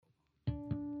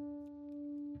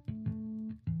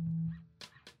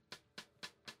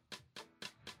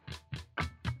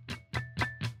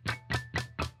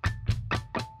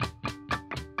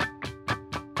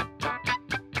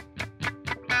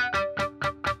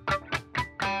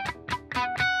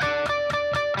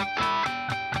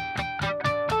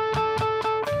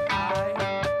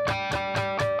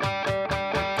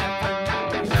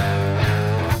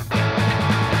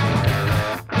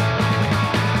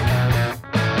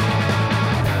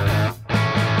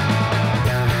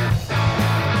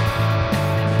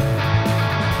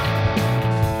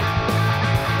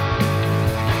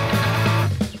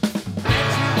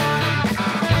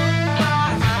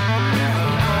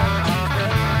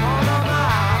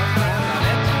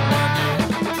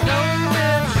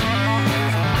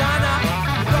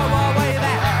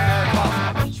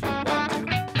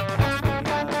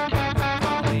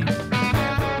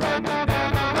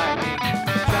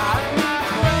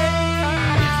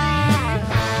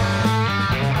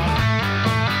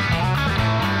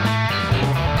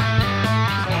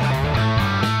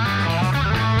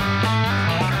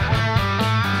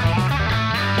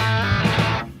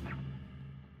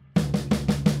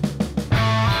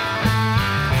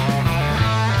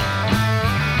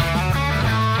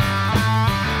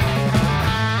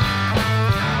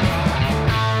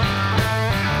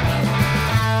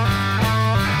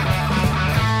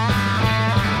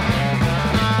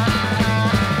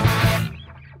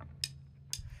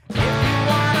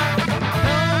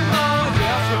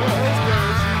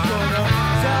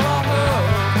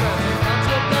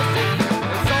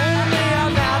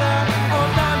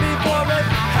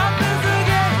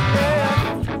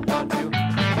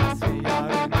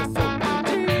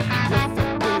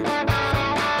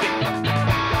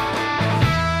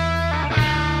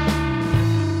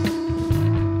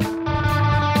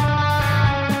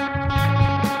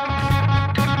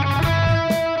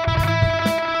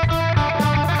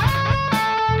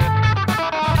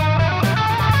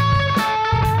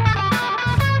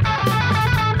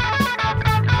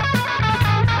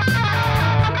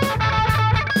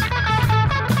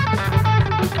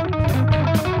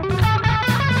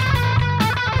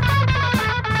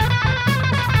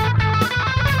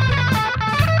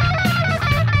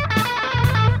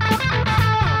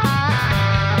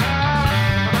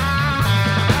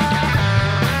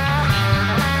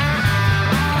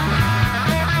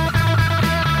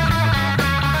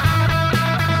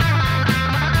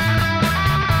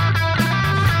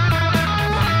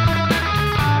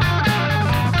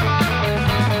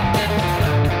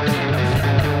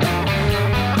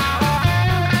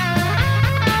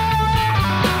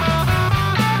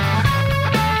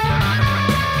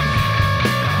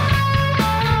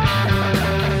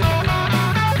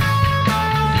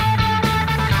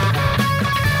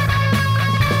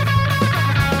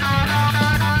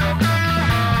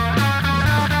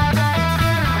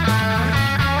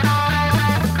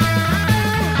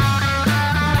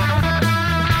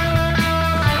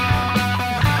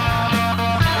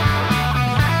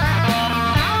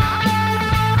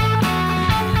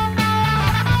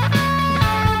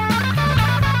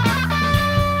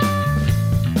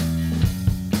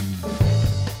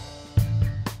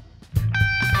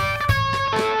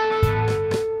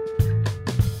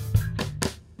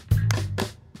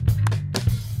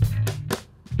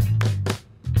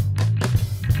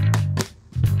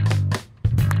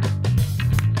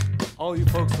all you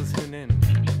folks listening in,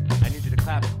 I need you to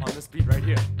clap on this beat right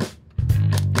here.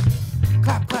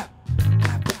 Clap, clap,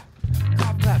 clap, clap,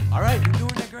 clap, clap. All right, you're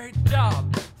doing a great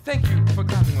job. Thank you for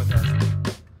clapping with us.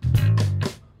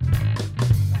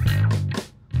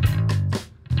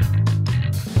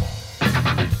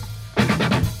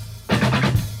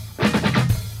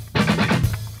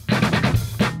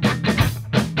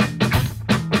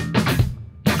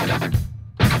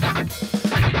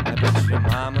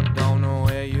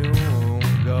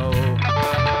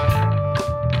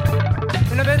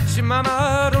 Mama,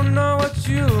 I don't know what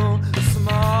you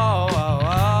small.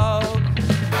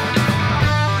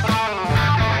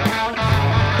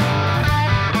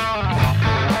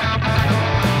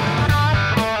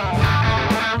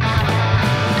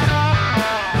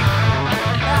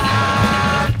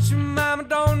 But your mama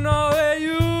don't know where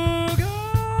you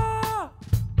go,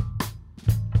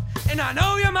 and I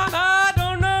know your mama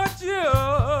don't know what you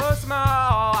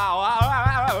small.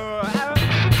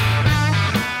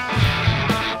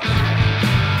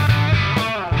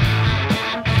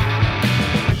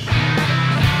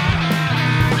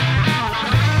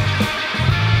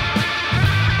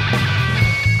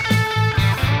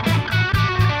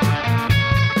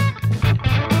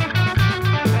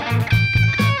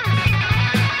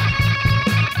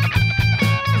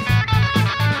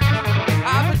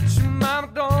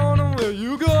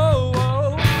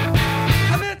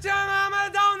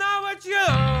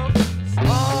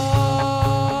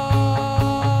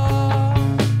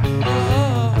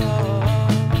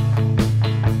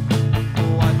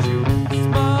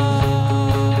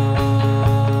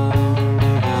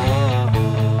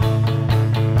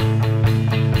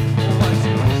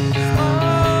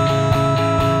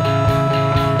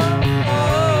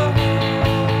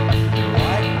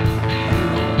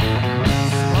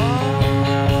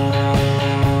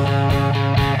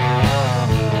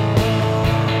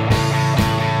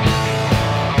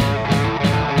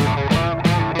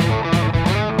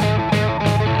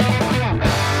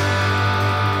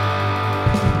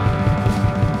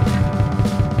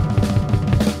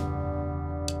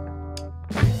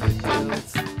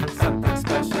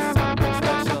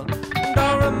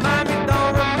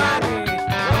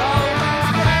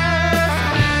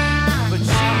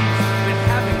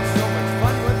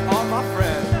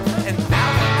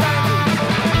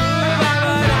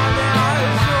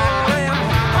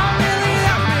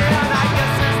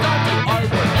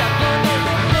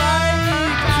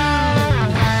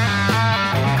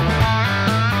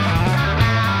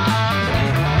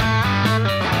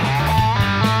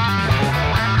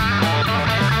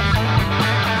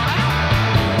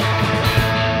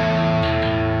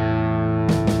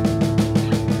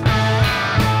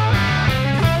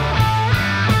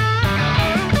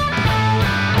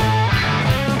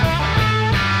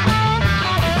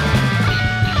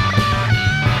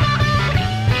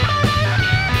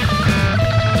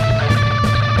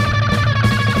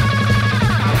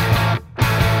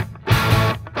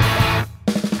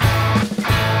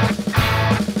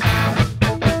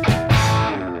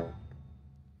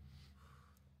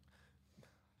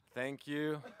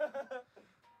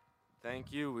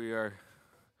 Thank you. We are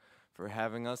for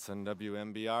having us on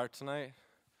WMBR tonight.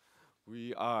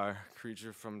 We are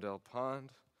Creature from Del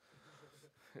Pond.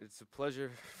 It's a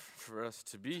pleasure for us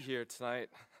to be here tonight.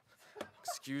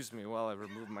 Excuse me while I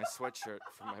remove my sweatshirt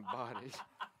from my body.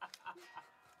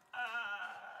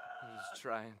 He's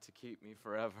trying to keep me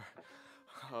forever.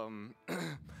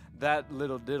 That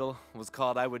little diddle was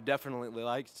called I Would Definitely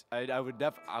Like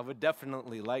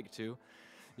to.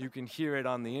 You can hear it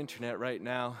on the internet right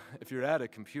now. If you're at a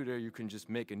computer, you can just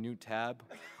make a new tab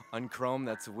on Chrome.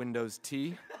 That's a Windows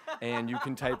T, and you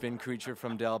can type in Creature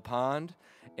from Del Pond,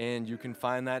 and you can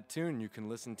find that tune. You can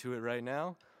listen to it right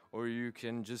now, or you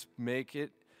can just make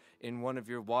it in one of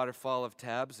your waterfall of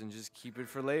tabs and just keep it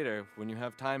for later when you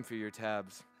have time for your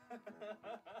tabs.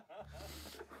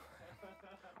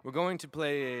 We're going to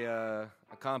play a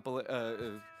couple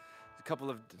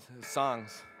of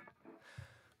songs.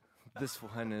 This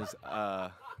one is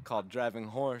called Driving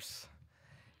Horse.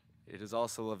 It is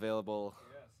also available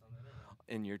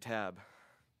in your tab.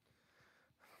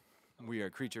 We are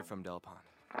Creature from Del Pond.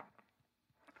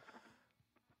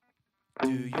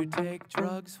 Do you take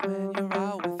drugs when you're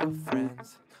out with your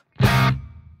friends?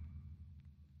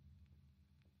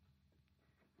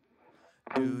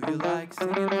 Do you like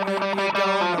singing when you don't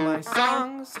know my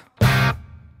songs?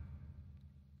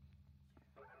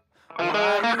 Or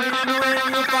are you in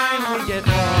when you finally get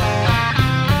home?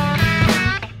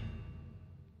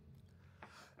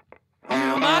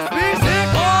 You must be sick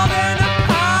more than a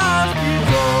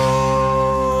hospital.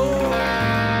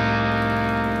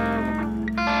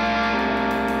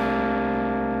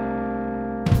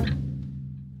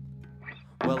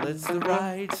 is the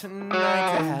right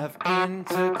night to have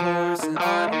intercourse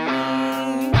on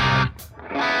me.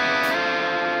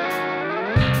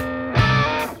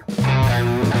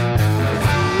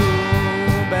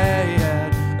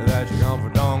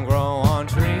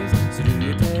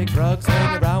 Drugs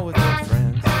when you're out with your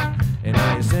friends, and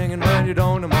now you're singing when you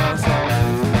don't know my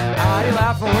songs. Now you're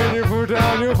laughing when you put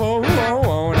down your phone.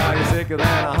 Now you're sicker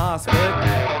than a hospital.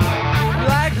 You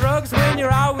like drugs when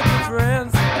you're out with your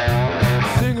friends,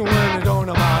 singing when you don't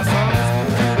know my songs.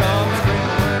 You don't scream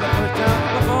when I put down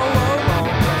my phone.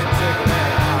 'Cause I'm sicker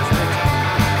than a hospital.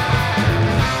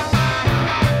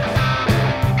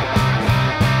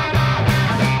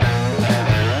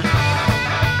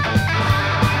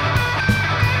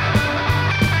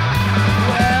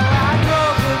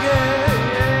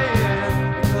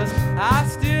 Because I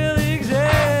still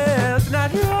exist, and I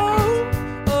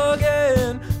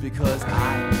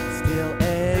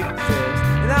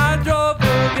drove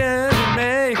again to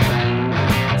make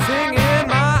singing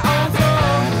my own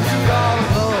song. You all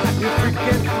you're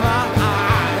freaking my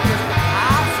eyes, 'cause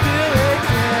I still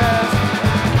exist.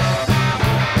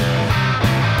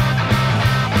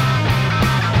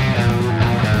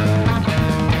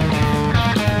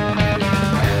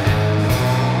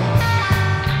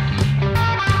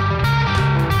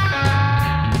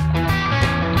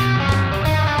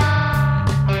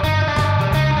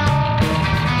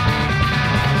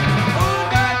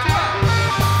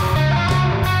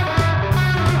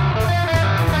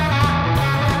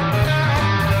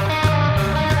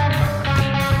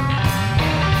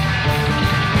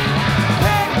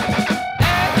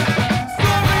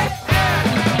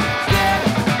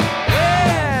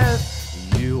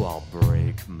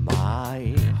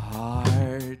 My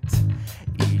heart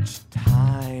each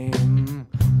time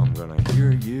I'm gonna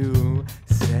hear you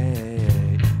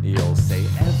say, you'll say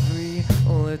every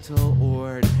little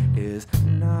word is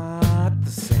not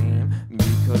the same,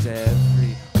 because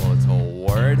every little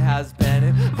word has been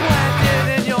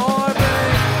implanted in your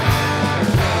brain.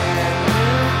 Can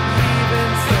you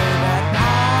even say that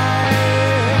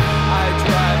I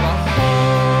drive a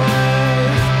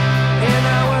horse in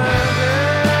our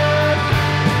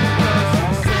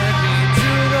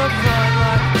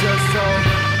just so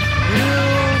you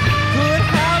could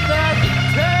have that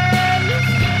taste.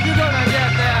 You're gonna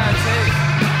get that taste.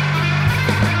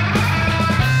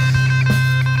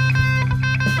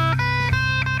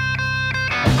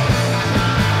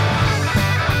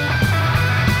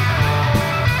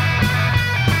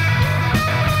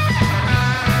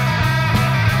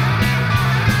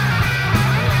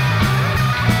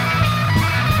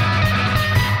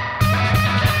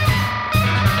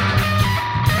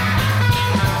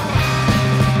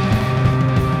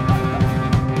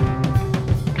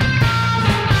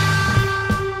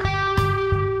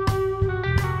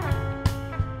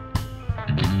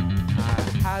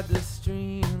 Had this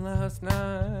dream last night.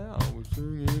 I was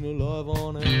singing a love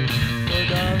on it.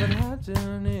 But I haven't had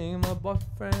to name my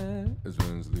boyfriend. It's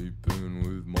been sleeping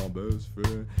with my best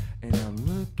friend. And I'm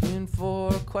looking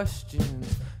for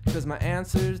questions, 'cause my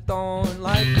answers don't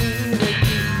like me.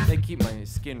 They keep my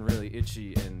skin really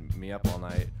itchy and me up all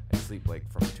night. I sleep like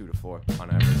from 2 to 4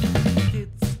 on average.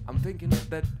 Kids, I'm thinking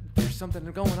that there's something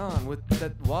going on with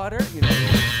that water, you know.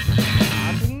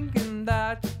 I'm thinking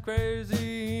that you're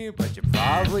crazy, but you're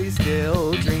probably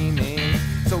still dreaming.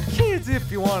 So kids,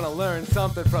 if you want to learn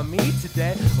something from me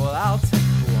today, well, I'll tell you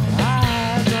what,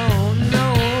 I don't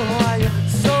know why you're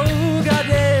so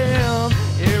goddamn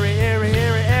eerie.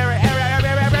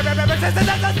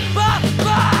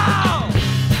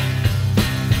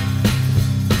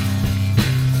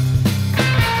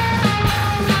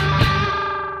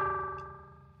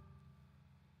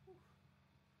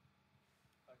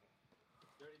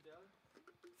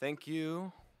 Thank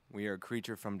you. We are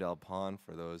Creature from Del Pond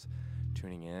for those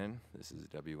tuning in. This is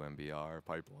WMBR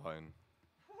Pipeline.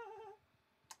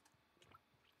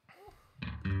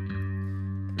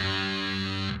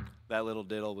 That little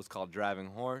diddle was called Driving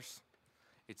Horse.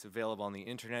 It's available on the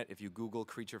internet. If you Google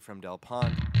Creature from Del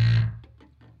Pond,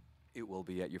 it will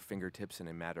be at your fingertips in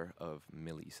a matter of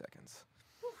milliseconds.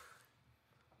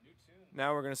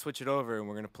 Now we're going to switch it over and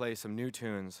we're going to play some new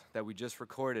tunes that we just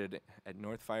recorded at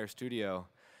Northfire Studio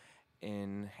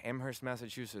in Amherst,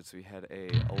 Massachusetts. We had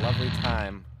a lovely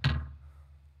time.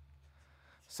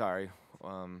 Sorry,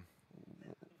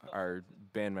 our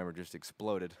band member just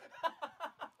exploded.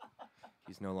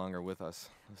 He's no longer with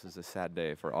us. This is a sad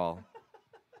day for all.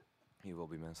 He will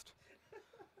be missed.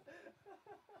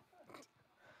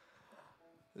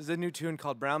 This is a new tune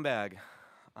called Brown Bag.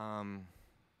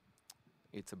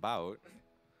 It's about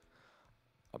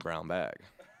a brown bag.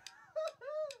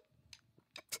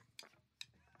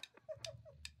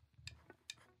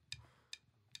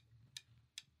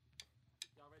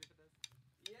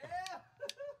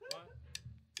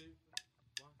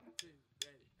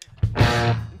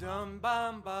 dum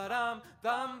bum ba dum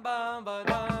ba dum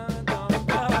dum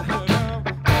ba dum.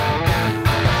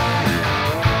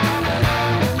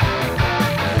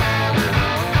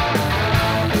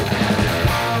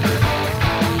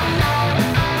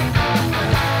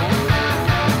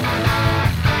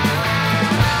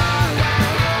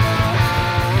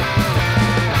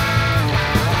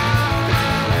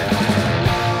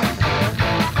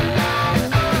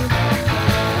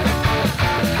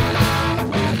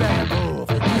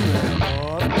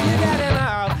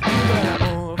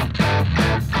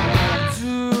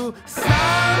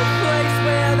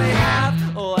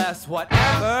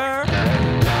 Whatever,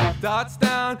 dots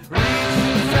down, reach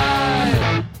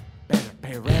inside. Better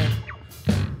pay rent.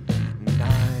 And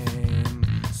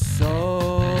I'm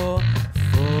so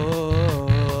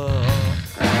full.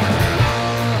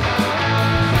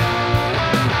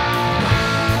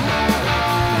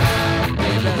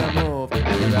 You better move, you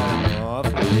better move,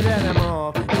 you better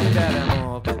move, you better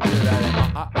move, you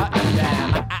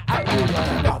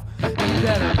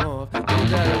better move, you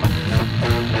better move.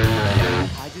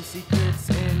 Hide your secrets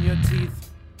in your teeth.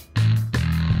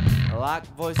 Lock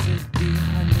voices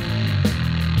behind you.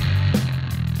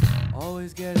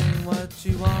 Always getting what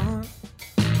you want.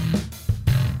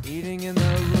 Eating in the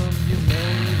room you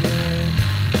made it.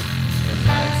 It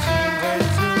might seem way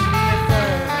too many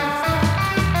first.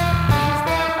 Things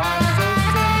that are so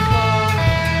simple.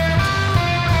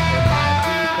 It might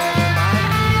be better, might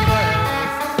be worse.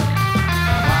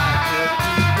 Why could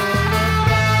people look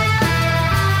like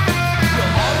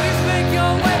you'll always make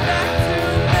your way back to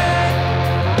me?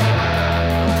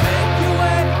 Make your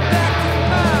way back to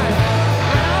mine.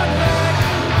 Round back.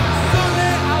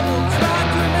 Someday I will try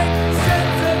to make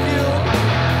sense of you,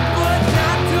 but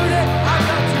not today. I've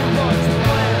got too much to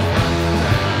plan.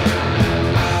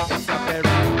 It's not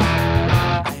very.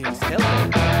 I exhale it.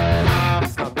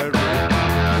 It's not very.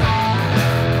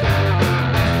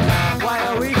 Why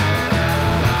are we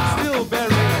still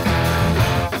buried?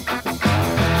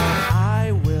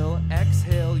 I will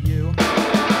exhale you.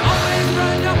 Always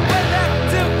run your way back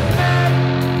to me.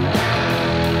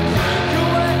 Make your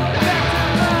way back to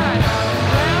mine.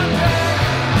 Round back.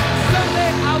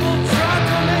 Someday I will try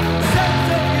to make sense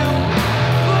of you,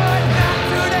 but not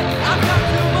today. I've got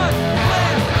too much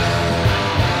planned.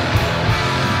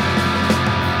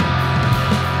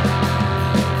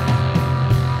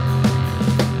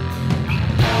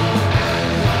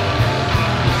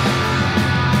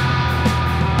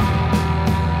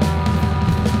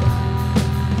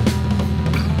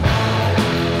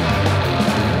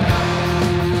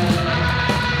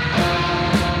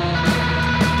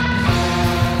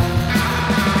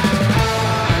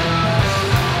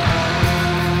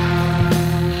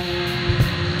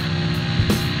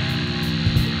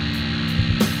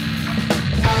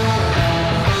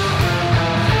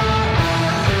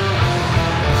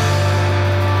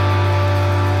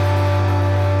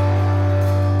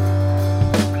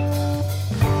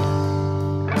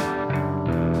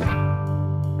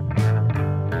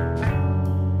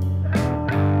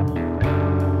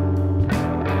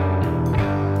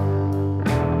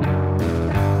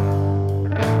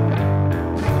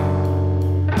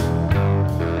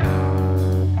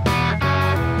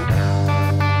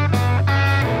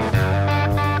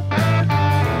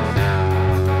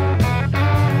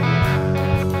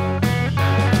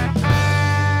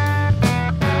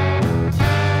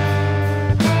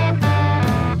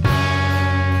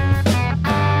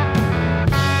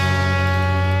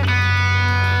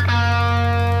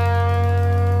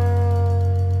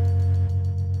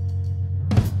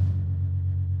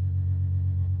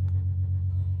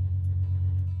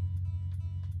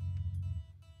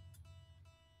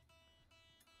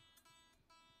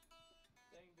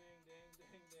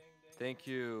 Thank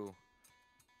you.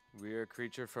 We're a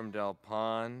creature from Del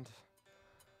Pond.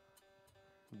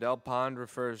 Del Pond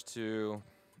refers to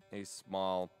a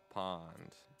small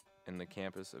pond in the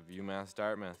campus of UMass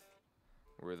Dartmouth,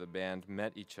 where the band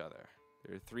met each other.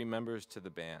 There are 3 members to the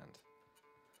band.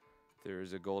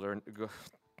 There's a Gordon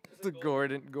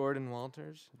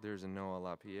Walters, there's a Noah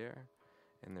LaPierre,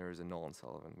 and there is a Nolan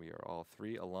Sullivan. We are all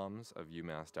 3 alums of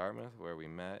UMass Dartmouth, where we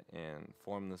met and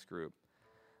formed this group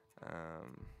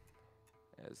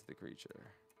as the creature.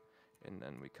 And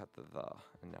then we cut the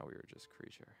and now we are just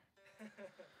creature.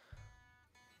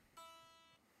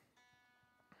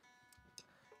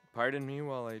 Pardon me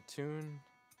while I tune.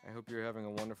 I hope you're having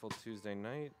a wonderful Tuesday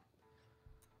night.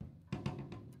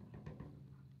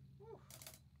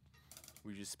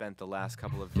 We just spent the last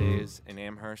couple of days in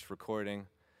Amherst recording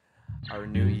our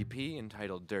new EP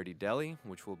entitled Dirty Deli,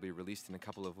 which will be released in a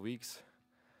couple of weeks.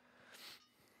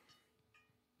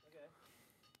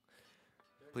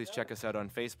 Please check us out on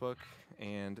Facebook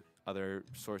and other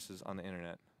sources on the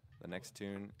internet. The next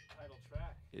tune Title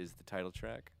track. is the title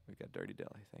track. We got Dirty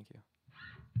Deli. Thank you.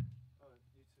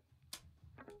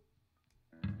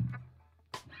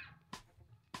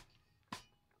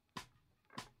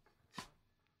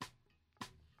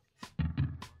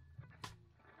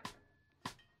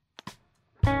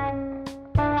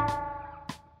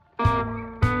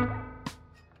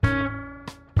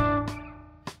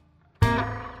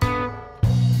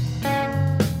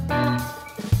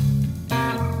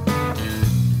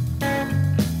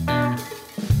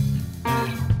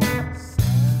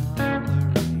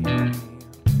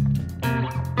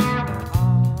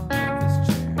 Oh,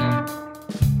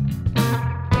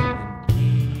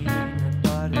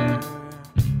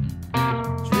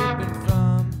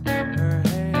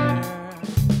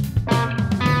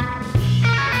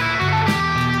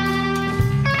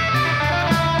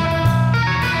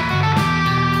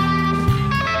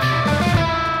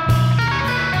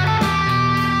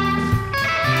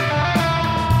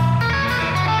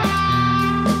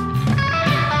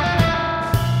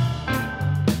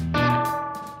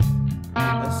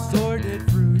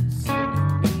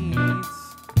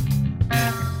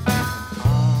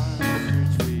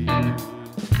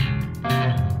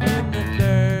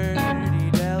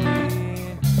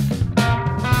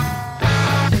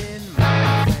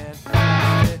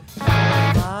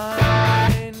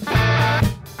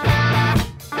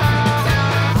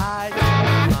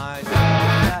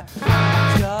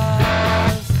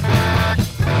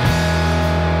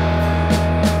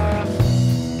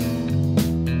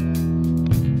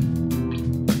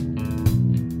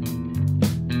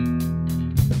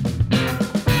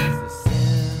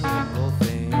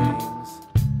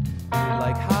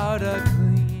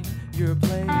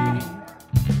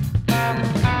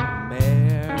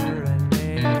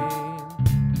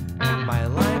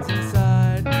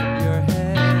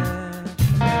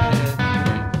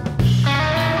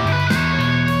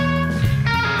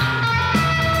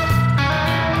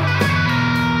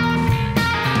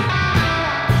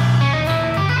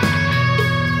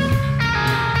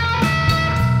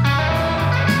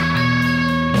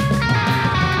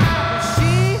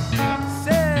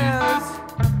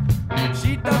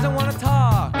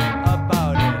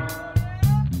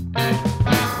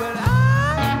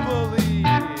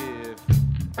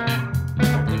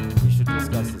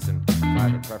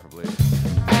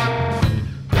 you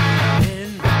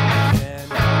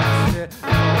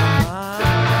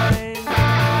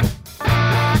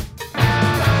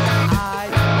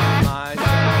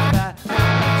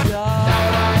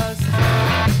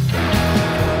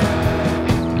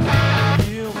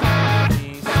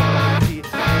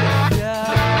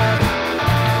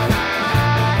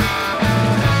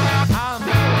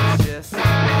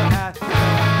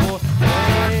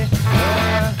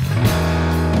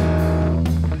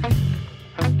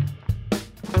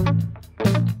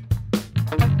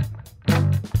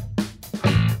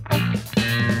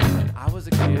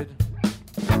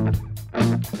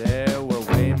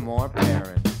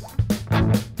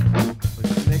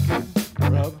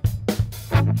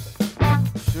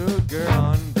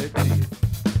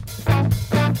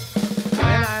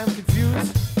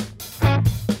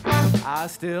I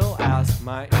still ask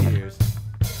my ears.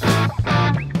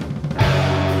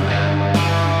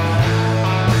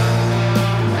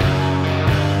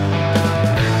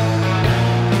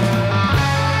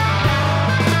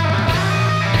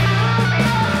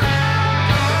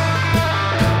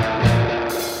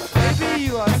 Maybe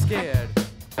you are scared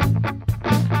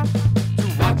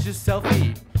to watch yourself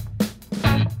eat.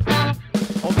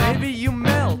 Or maybe you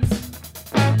melt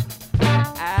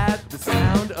at the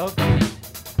sound of meat.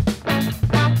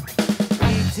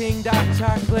 Eating dark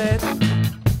chocolate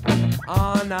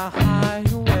on a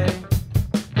highway.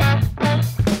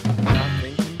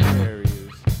 Nothing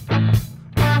compares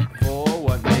for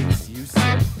what makes you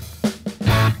sick.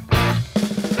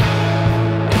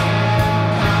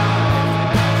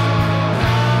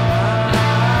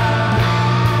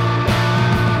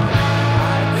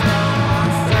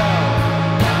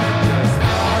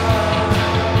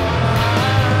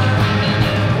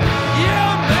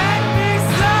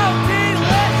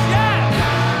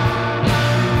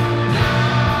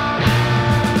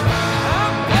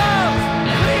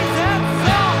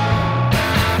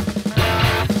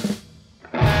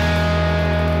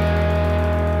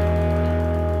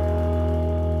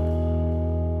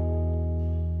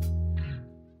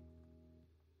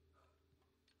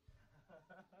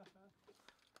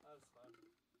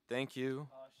 Thank you.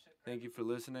 Thank you for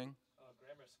listening.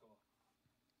 Grammar school.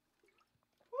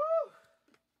 Woo!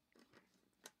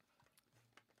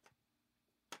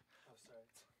 Oh, sorry.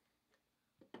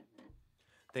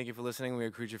 Thank you for listening. We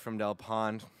are Creature from Del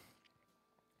Pond.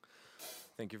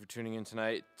 Thank you for tuning in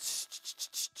tonight.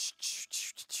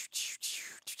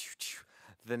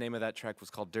 The name of that track was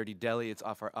called Dirty Deli. It's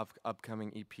off our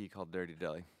upcoming EP called Dirty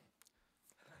Deli.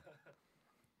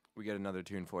 We get another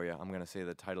tune for you. I'm going to say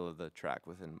the title of the track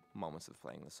within moments of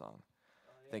playing the song.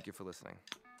 Thank you for listening.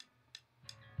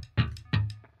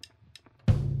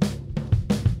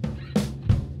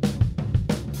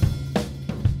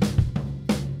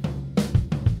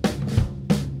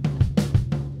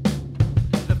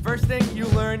 The first thing you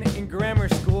learn in grammar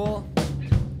school,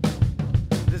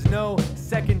 there's no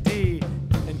second D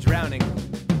in drowning.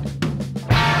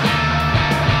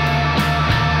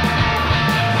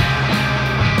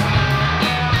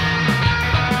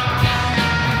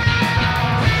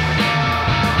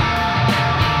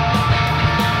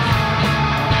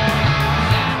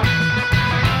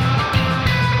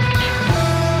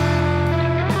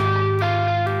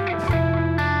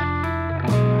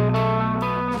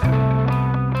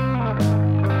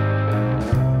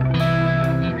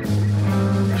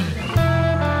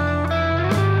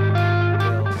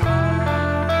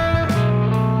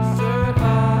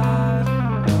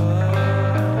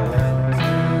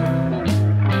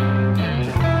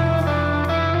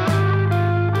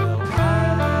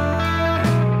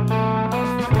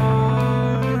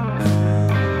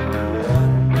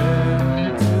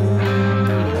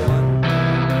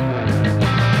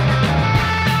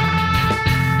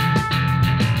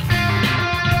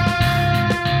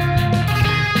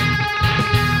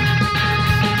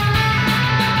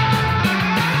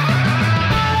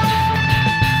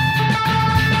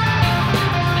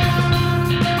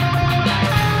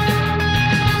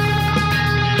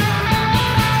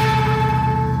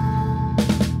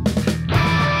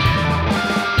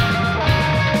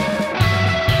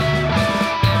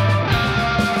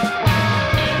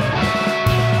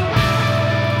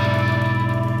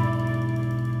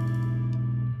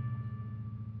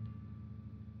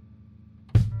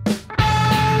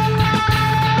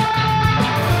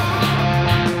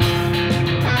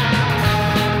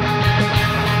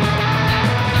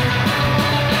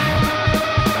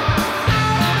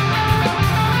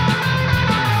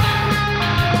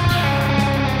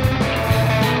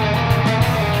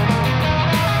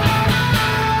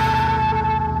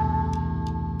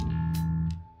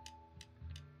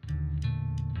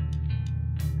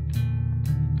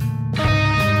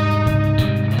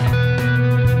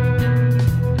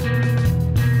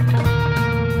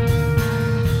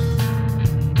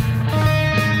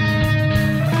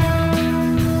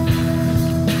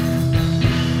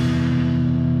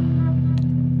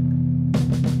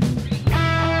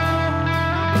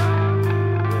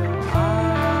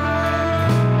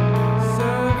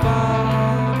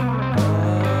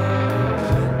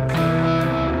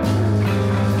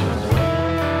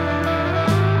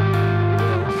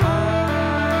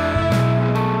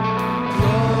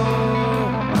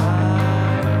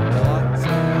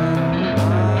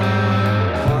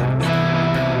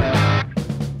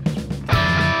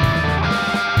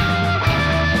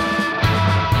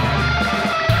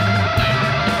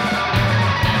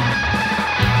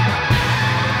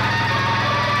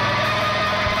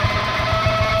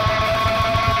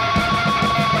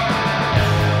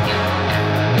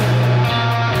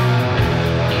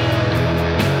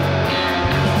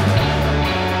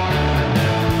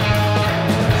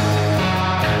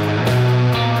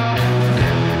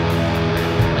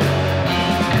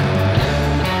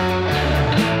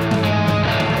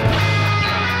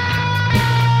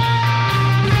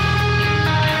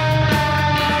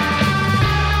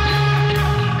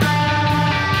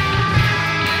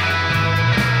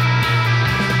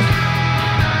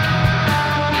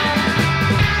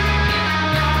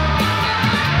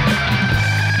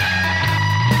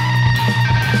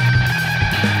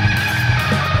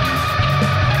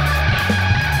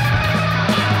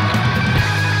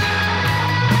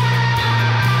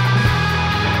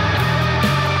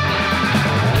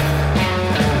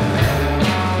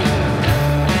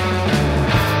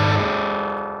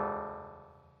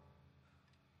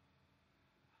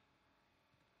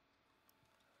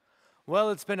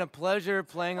 Well, it's been a pleasure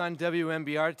playing on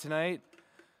WMBR tonight.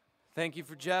 Thank you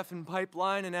for Jeff and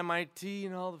Pipeline and MIT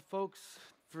and all the folks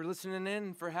for listening in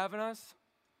and for having us.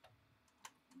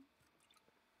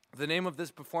 The name of this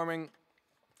performing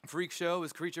freak show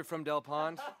is Creature from Del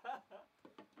Pond.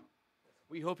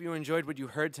 We hope you enjoyed what you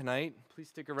heard tonight. Please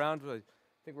stick around. I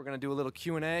think we're going to do a little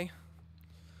Q&A.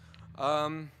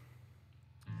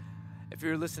 If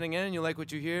you're listening in and you like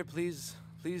what you hear, please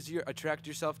attract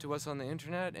yourself to us on the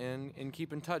internet and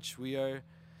keep in touch. We are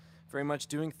very much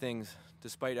doing things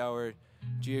despite our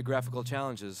geographical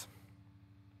challenges.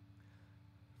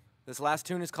 This last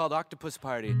tune is called Octopus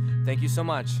Party. Thank you so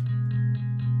much.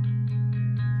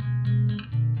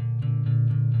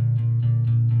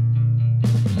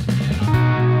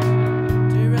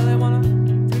 Do you really wanna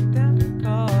take that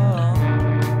call?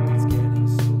 It's getting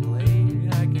so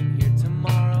late, I can hear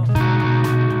tomorrow.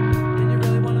 And you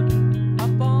really wanna be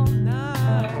up all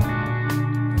night?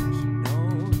 Don't you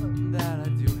know that I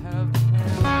do have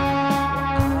plans?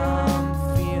 I'm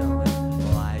feeling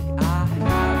like I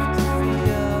have to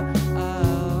feel.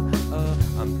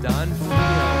 I'm done feeling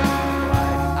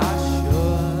like I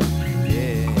should.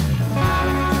 Yeah.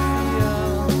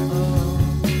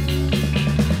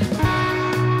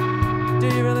 Do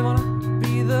you really wanna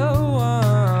be the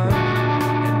one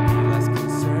and be less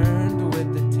concerned with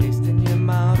the taste in your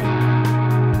mouth?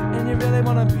 And you really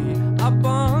wanna be up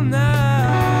all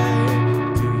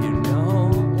night? Do you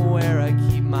know where I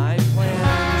keep my plans?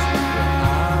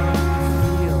 I'm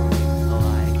feeling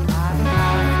like I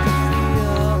have to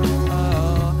feel.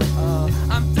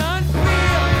 I'm done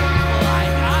feeling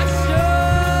like I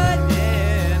shouldn't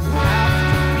have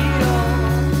to feel. I'm sure that she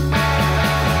wants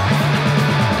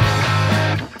to stay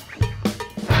friends.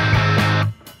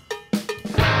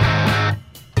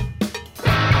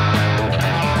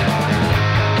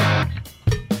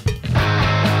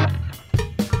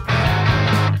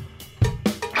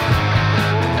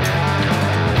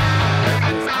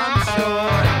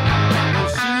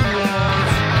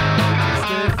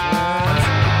 With my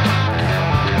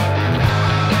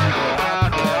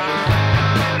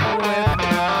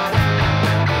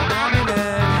dominant.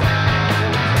 I'm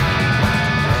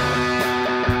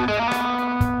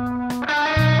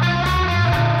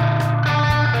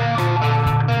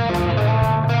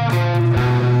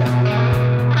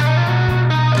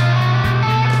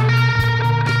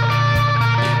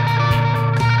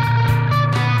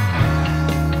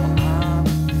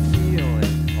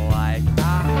feeling like I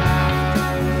have to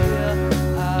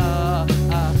feel.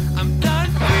 I'm done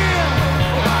feeling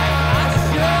like I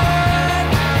should. Cause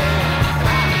I'm sure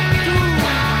that she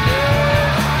wants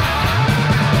to stay friends. I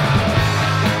play with my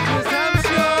Cause I'm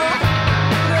sure that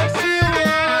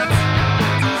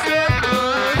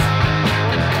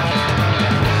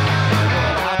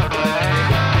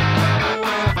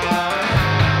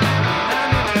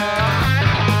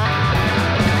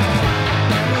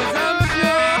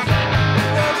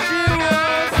she wants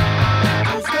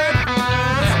to stay friends. I play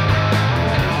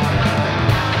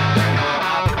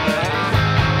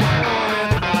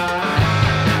with my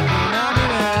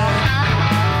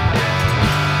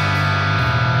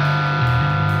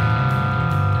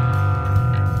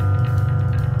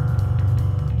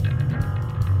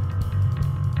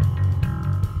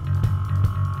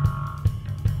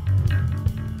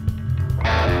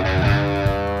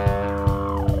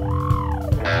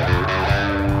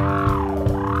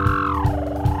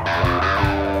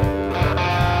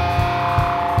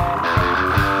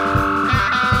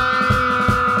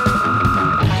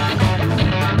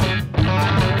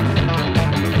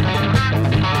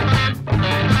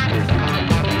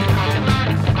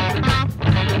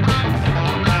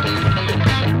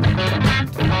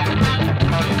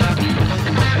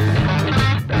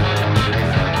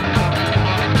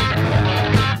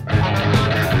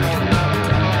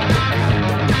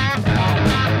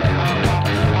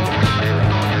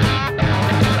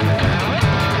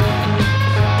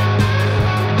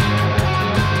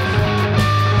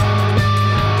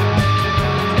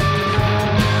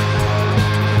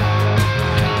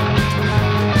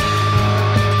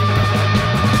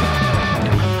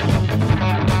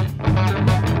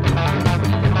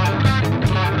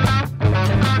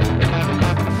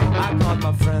I called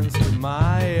my friends to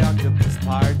my octopus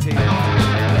party.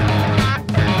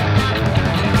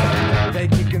 They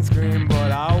kick and scream,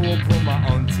 but I will pull my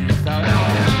own teeth out.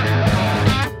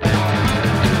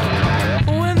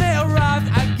 When they arrived,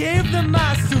 I gave them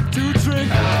my soup to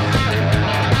drink.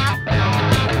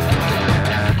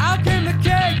 Out came the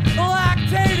cake,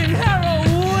 lactating heroin.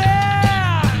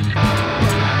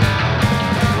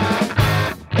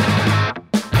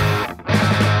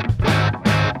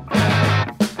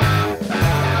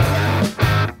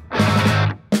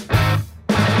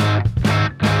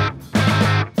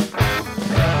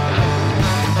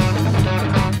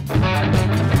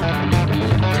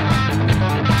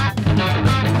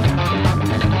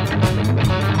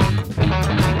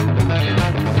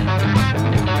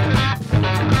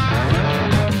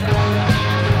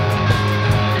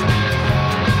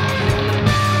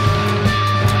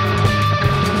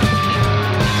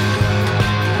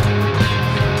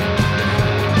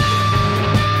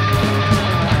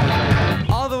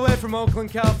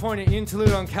 Oakland, California,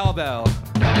 interlude on cowbell.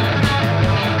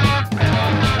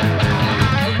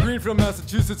 From Greenfield,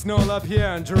 Massachusetts, Noel up here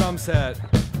on drum set.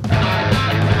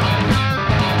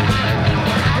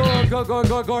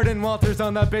 Go, Gordon Walters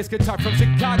on that bass guitar from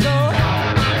Chicago.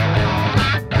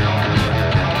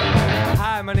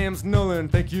 Hi, my name's Nolan.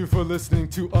 Thank you for listening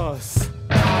to us.